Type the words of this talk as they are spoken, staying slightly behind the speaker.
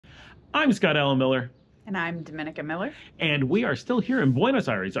I'm Scott Allen Miller, And I'm Dominica Miller. and we are still here in Buenos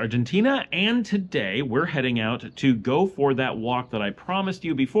Aires, Argentina, and today we're heading out to go for that walk that I promised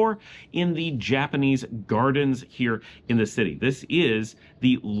you before in the Japanese gardens here in the city. This is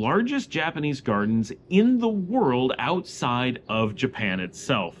the largest Japanese gardens in the world outside of Japan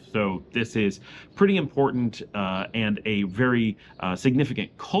itself. So this is pretty important and a very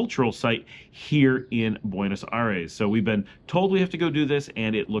significant cultural site here in Buenos Aires. So we've been told we have to go do this,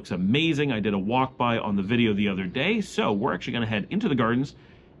 and it looks amazing. I did a walk by on the video the other day, so we're actually going to head into the gardens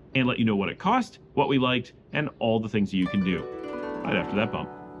and let you know what it cost, what we liked, and all the things that you can do right after that bump.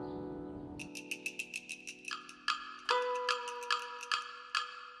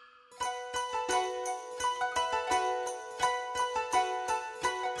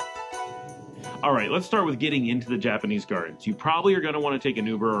 All right, let's start with getting into the Japanese gardens. You probably are going to want to take an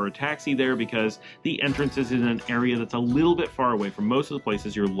Uber or a taxi there because the entrance is in an area that's a little bit far away from most of the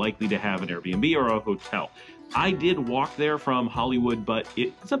places you're likely to have an Airbnb or a hotel. I did walk there from Hollywood, but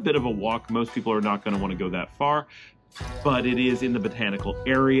it's a bit of a walk. Most people are not going to want to go that far, but it is in the botanical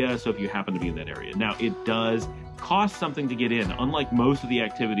area, so if you happen to be in that area. Now, it does cost something to get in. Unlike most of the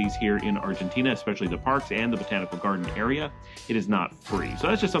activities here in Argentina, especially the parks and the botanical garden area, it is not free. So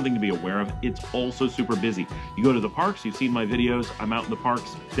that's just something to be aware of. It's also super busy. You go to the parks, you've seen my videos, I'm out in the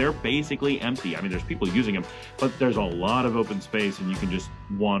parks, they're basically empty. I mean, there's people using them, but there's a lot of open space and you can just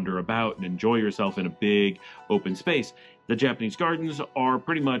wander about and enjoy yourself in a big open space. The Japanese gardens are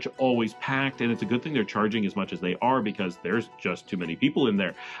pretty much always packed, and it's a good thing they're charging as much as they are because there's just too many people in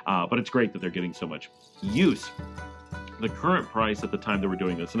there. But it's great that they're getting so much use. The current price at the time that we're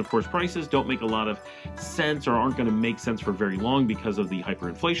doing this, and of course prices don't make a lot of sense or aren't going to make sense for very long because of the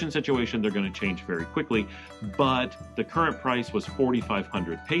hyperinflation situation. They're going to change very quickly, but the current price was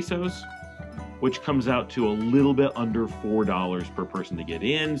 4,500 pesos, which comes out to a little bit under $4 per person to get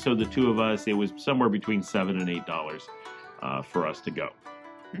in. So the two of us, it was somewhere between $7 and $8 for us to go.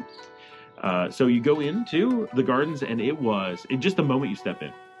 So you go into the gardens, and in just the moment you step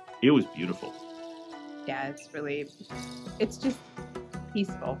in, it was beautiful. Yeah, it's just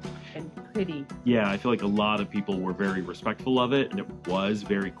peaceful and pretty. Yeah, I feel like a lot of people were very respectful of it, and it was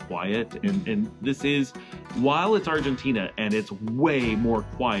very quiet. And this is, while it's Argentina and it's way more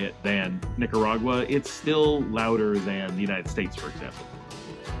quiet than Nicaragua, it's still louder than the United States, for example,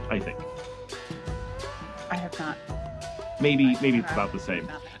 I think. I have not. Maybe it's about the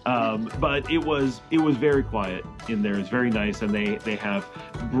same. But it was very quiet in there. It's very nice, and they have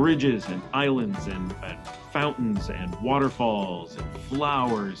bridges and islands and fountains and waterfalls and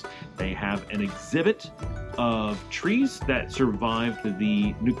flowers. They have an exhibit of trees that survived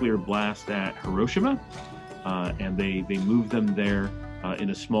the nuclear blast at Hiroshima, and they moved them there in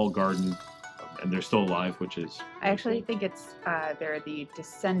a small garden, and they're still alive, which is... I actually think they're the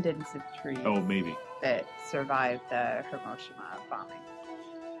descendants of trees. Oh, maybe. That survived the Hiroshima bombing.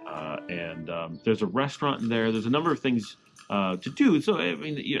 There's a restaurant in there. There's a number of things to do. So, I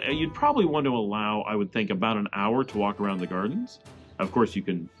mean, you'd probably want to allow, I would think, about an hour to walk around the gardens. Of course, you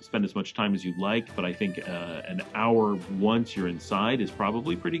can spend as much time as you'd like, but I think an hour once you're inside is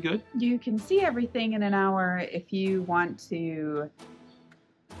probably pretty good. You can see everything in an hour if you want to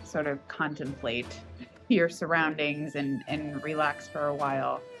sort of contemplate your surroundings and relax for a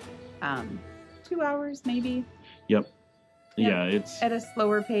while. 2 hours, maybe. Yep. Yep. Yeah, it's at a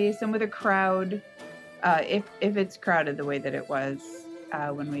slower pace and with a crowd. If it's crowded the way that it was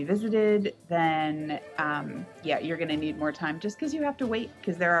when we visited, then yeah, you're going to need more time just because you have to wait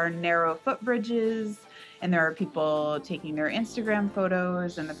because there are narrow footbridges and there are people taking their Instagram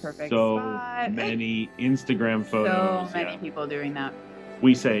photos in the perfect spot. So many Instagram photos. So many people doing that.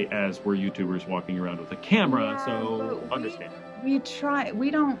 We say as we're YouTubers walking around with a camera, Yeah, so understand.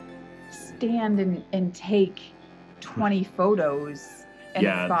 We don't stand and take 20 photos in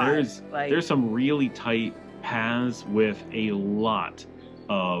a spot. There's some really tight paths with a lot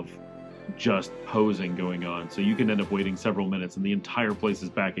of just posing going on, so you can end up waiting several minutes and the entire place is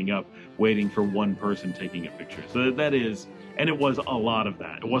backing up waiting for one person taking a picture. So that is, and it was a lot of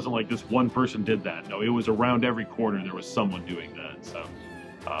that. It wasn't like this one person did that. No, it was around every corner there was someone doing that. So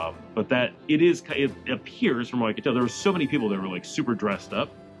but it appears, from what I could tell, there were so many people that were like super dressed up.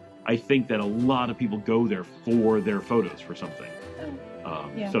 I think that a lot of people go there for their photos for something.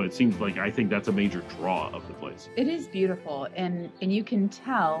 Yeah. So it seems like, I think that's a major draw of the place. It is beautiful, and you can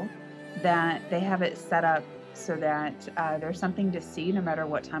tell that they have it set up so that there's something to see no matter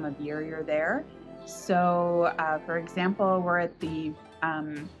what time of year you're there. So, for example, we're at the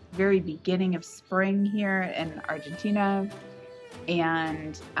very beginning of spring here in Argentina,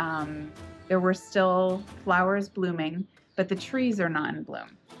 and there were still flowers blooming, but the trees are not in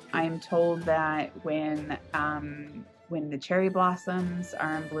bloom. I am told that when the cherry blossoms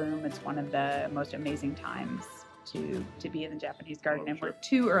are in bloom, it's one of the most amazing times to be in the Japanese garden, and we're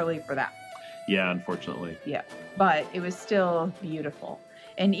too early for that. Yeah, unfortunately. Yeah, but it was still beautiful,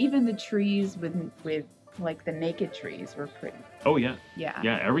 and even the trees with like the naked trees were pretty. Oh yeah. Yeah.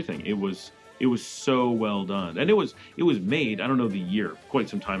 Yeah, everything. It was so well done, and it was made. I don't know the year, quite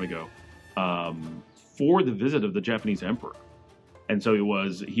some time ago, for the visit of the Japanese emperor. And so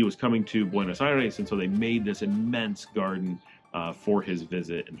he was coming to Buenos Aires, and so they made this immense garden for his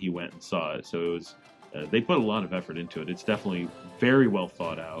visit, and he went and saw it. So it was they put a lot of effort into it. It's definitely very well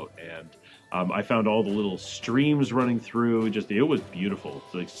thought out, and I found all the little streams running through. It was beautiful.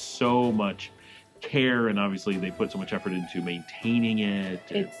 It's like so much care, and obviously they put so much effort into maintaining it.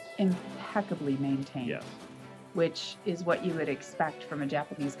 It's impeccably maintained. Yes. Which is what you would expect from a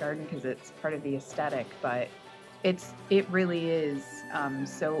Japanese garden because it's part of the aesthetic, but it really is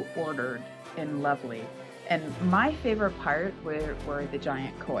so ordered and lovely. And my favorite part were the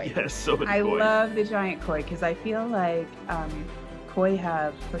giant koi. Yes, so many I koi. love the giant koi because I feel like koi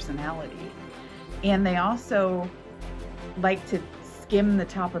have personality, and they also like to skim the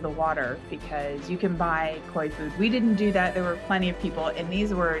top of the water because you can buy koi food. We didn't do that. There were plenty of people, and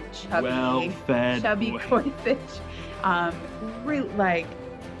these were well-fed koi fish, really like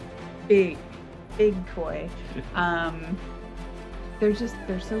big koi. They're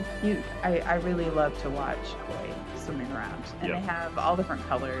so cute. I really love to watch koi swimming around, and Yep. they have all different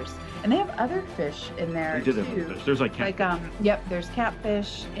colors, and they have other fish in there They did too. have other fish. There's like catfish. Yep, there's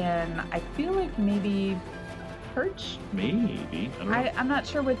catfish, and I feel like maybe perch. Maybe. I don't know. I'm not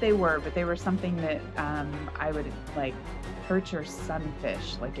sure what they were, but they were something that I would like, perch or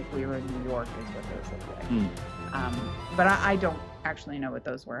sunfish, like if we were in New York is what those look like. But I don't actually know what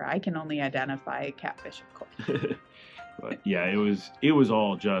those were. I can only identify catfish, of course. But yeah, it was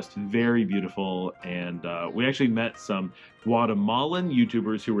all just very beautiful, and we actually met some Guatemalan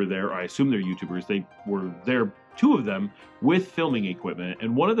YouTubers who were there. I assume they're YouTubers. They were there, two of them, with filming equipment,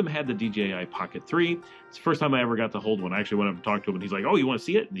 and one of them had the DJI Pocket 3. It's the first time I ever got to hold one. I actually went up and talked to him, and he's like, "Oh, you want to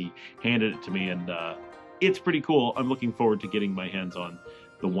see it?" And he handed it to me, and it's pretty cool. I'm looking forward to getting my hands on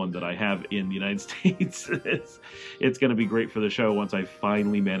the one that I have in the United States. It's going to be great for the show once I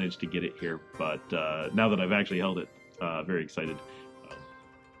finally manage to get it here. But now that I've actually held it, very excited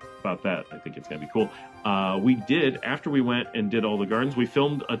about that. I think it's going to be cool. We did, after we went and did all the gardens, we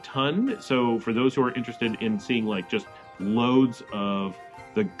filmed a ton. So for those who are interested in seeing like just loads of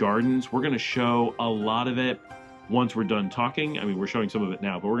the gardens, we're going to show a lot of it once we're done talking. I mean, we're showing some of it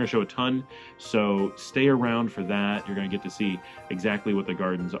now, but we're going to show a ton. So stay around for that. You're going to get to see exactly what the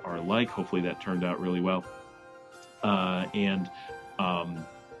gardens are like. Hopefully that turned out really well.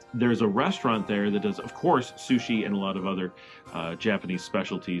 There's a restaurant there that does, of course, sushi and a lot of other Japanese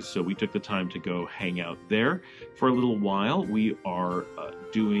specialties. So we took the time to go hang out there for a little while. We are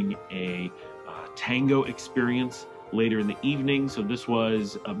doing a tango experience later in the evening. So this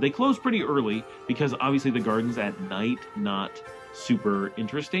was, they closed pretty early because obviously the garden's at night, not super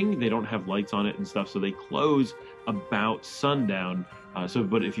interesting. They don't have lights on it and stuff. So they close about sundown.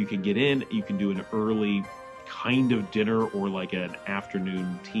 But if you can get in, you can do an early kind of dinner or like an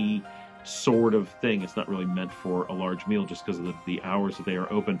afternoon tea sort of thing. It's not really meant for a large meal just because of the hours that they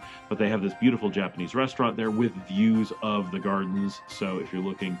are open, but they have this beautiful Japanese restaurant there with views of the gardens. So if you're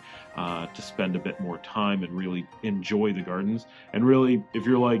looking to spend a bit more time and really enjoy the gardens, and really if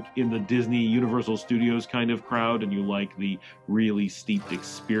you're like in the Disney Universal Studios kind of crowd and you like the really steeped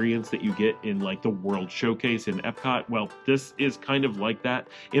experience that you get in like the World Showcase in Epcot, well, this is kind of like that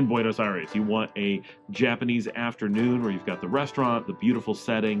in Buenos Aires. You want a Japanese afternoon where you've got the restaurant, the beautiful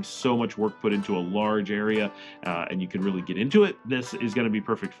setting, so much work put into a large area, and you can really get into it. This is going to be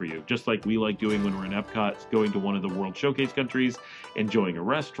perfect for you. Just like we like doing when we're in Epcot, going to one of the World Showcase countries, enjoying a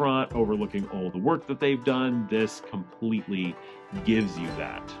restaurant, overlooking all the work that they've done. This completely gives you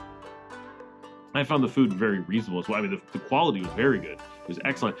that. I found the food very reasonable as well. I mean, the quality was very good. It was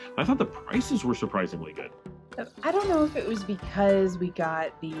excellent. I thought the prices were surprisingly good. I don't know if it was because we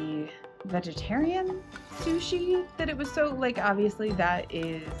got the vegetarian sushi that it was so, like, obviously that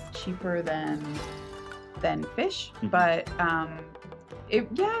is cheaper than fish, but I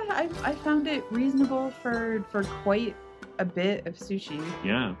found it reasonable for quite a bit of sushi.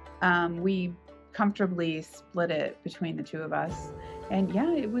 Yeah. We comfortably split it between the two of us, and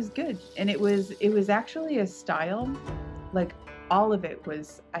yeah, it was good. And it was actually a style, like all of it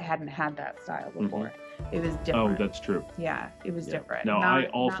was, I hadn't had that style before. It was different. Oh, that's true. Yeah, it was different. Now, I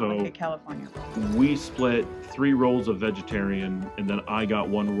also, not like a California roll. We split 3 rolls of vegetarian, and then I got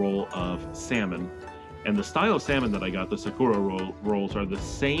 1 roll of salmon. And the style of salmon that I got, the Sakura rolls, are the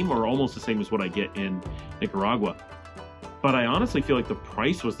same or almost the same as what I get in Nicaragua. But I honestly feel like the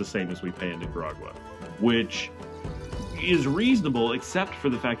price was the same as we pay in Nicaragua, which is reasonable, except for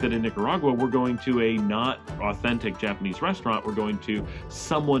the fact that in Nicaragua, we're going to a not authentic Japanese restaurant. We're going to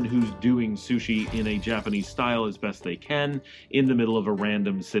someone who's doing sushi in a Japanese style as best they can in the middle of a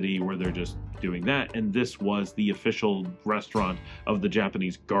random city where they're just doing that. And this was the official restaurant of the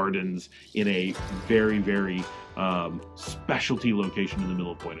Japanese Gardens in a very, very specialty location in the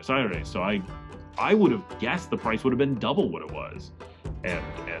middle of Buenos Aires. So I would have guessed the price would have been double what it was. And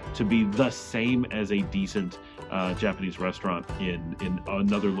to be the same as a decent Japanese restaurant in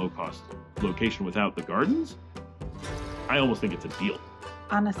another low-cost location without the gardens, I almost think it's a deal.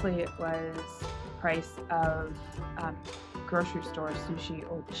 Honestly, it was the price of grocery store sushi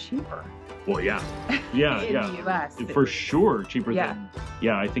or cheaper. Well, yeah, in the US. For sure, cheaper Yeah. than.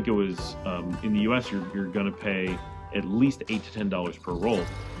 Yeah, I think it was in the US. You're going to pay at least $8 to $10 per roll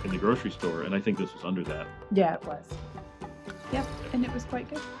in the grocery store, and I think this was under that. Yeah, it was. Yep, and it was quite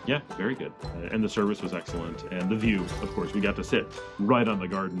good. Yeah, very good. And the service was excellent. And the view, of course, we got to sit right on the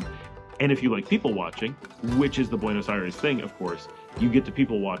garden. And if you like people watching, which is the Buenos Aires thing, of course, you get to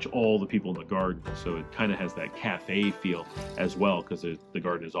people watch all the people in the garden. So it kind of has that cafe feel as well, because the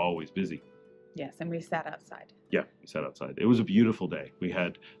garden is always busy. Yes, and we sat outside. Yeah, we sat outside. It was a beautiful day. We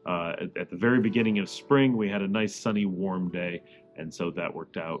had, at the very beginning of spring, we had a nice sunny, warm day. And so that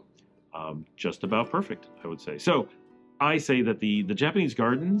worked out just about perfect, I would say. So I say that the Japanese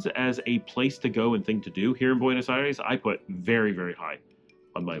Gardens as a place to go and thing to do here in Buenos Aires, I put very, very high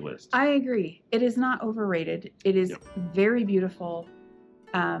on my list. I agree. It is not overrated. It is very beautiful.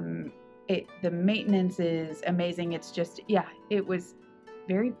 The maintenance is amazing. It's just, it was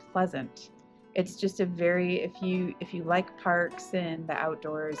very pleasant. It's just a very, if you like parks and the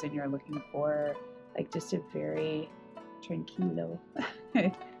outdoors and you're looking for like just a very tranquilo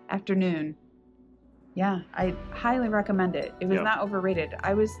afternoon. Yeah, I highly recommend it. It was not overrated.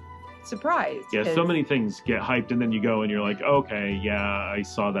 I was surprised. Yeah, so many things get hyped and then you go and you're like, okay, yeah, I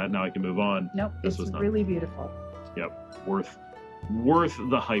saw that, now I can move on. Nope, it's really beautiful. Yep, worth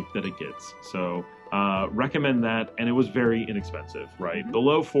the hype that it gets. So recommend that, and it was very inexpensive, right? Mm-hmm.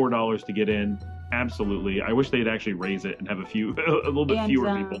 Below $4 to get in, absolutely. I wish they'd actually raise it and have a little bit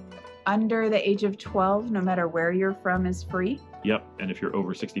fewer people. Under the age of 12, no matter where you're from, is free. Yep, and if you're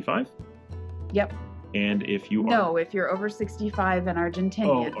over 65? Yep. And if you are... No, if you're over 65 and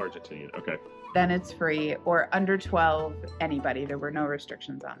Argentinian. Oh, Argentinian, okay. Then it's free, or under 12, anybody. There were no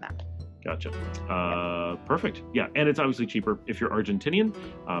restrictions on that. Gotcha. Perfect. Yeah, and it's obviously cheaper if you're Argentinian,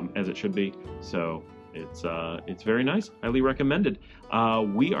 as it should be. So it's very nice. Highly recommended.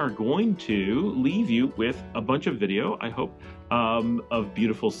 We are going to leave you with a bunch of video, I hope, of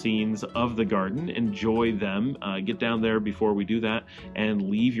beautiful scenes of the garden. Enjoy them. Get down there before we do that and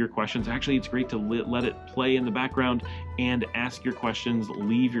leave your questions. Actually, it's great to let it play in the background and ask your questions,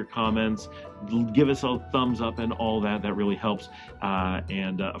 leave your comments, give us a thumbs up and all that. That really helps.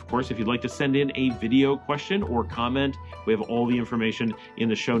 Of course, if you'd like to send in a video question or comment, we have all the information in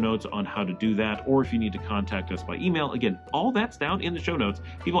the show notes on how to do that. Or if you need to contact us by email, again, all that's down in the show notes.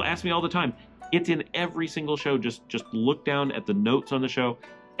 People ask me all the time. It's in every single show. Just look down at the notes on the show.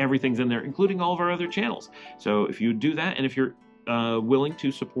 Everything's in there, including all of our other channels. So if you do that, and if you're willing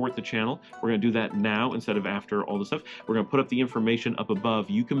to support the channel, we're going to do that now instead of after all the stuff. We're going to put up the information up above.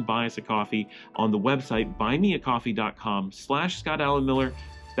 You can buy us a coffee on the website, buymeacoffee.com/Scott Allen Miller.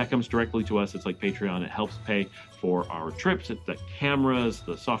 That comes directly to us. It's like Patreon. It helps pay for our trips, the cameras,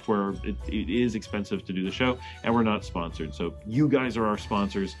 the software. It is expensive to do the show, and we're not sponsored. So you guys are our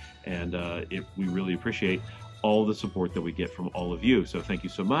sponsors, and we really appreciate all the support that we get from all of you. So thank you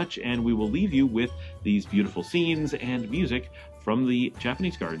so much, and we will leave you with these beautiful scenes and music from the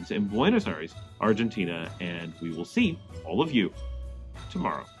Japanese Gardens in Buenos Aires, Argentina, and we will see all of you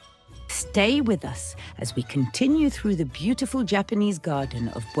tomorrow. Stay with us as we continue through the beautiful Japanese garden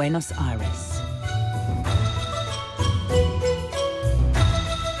of Buenos Aires.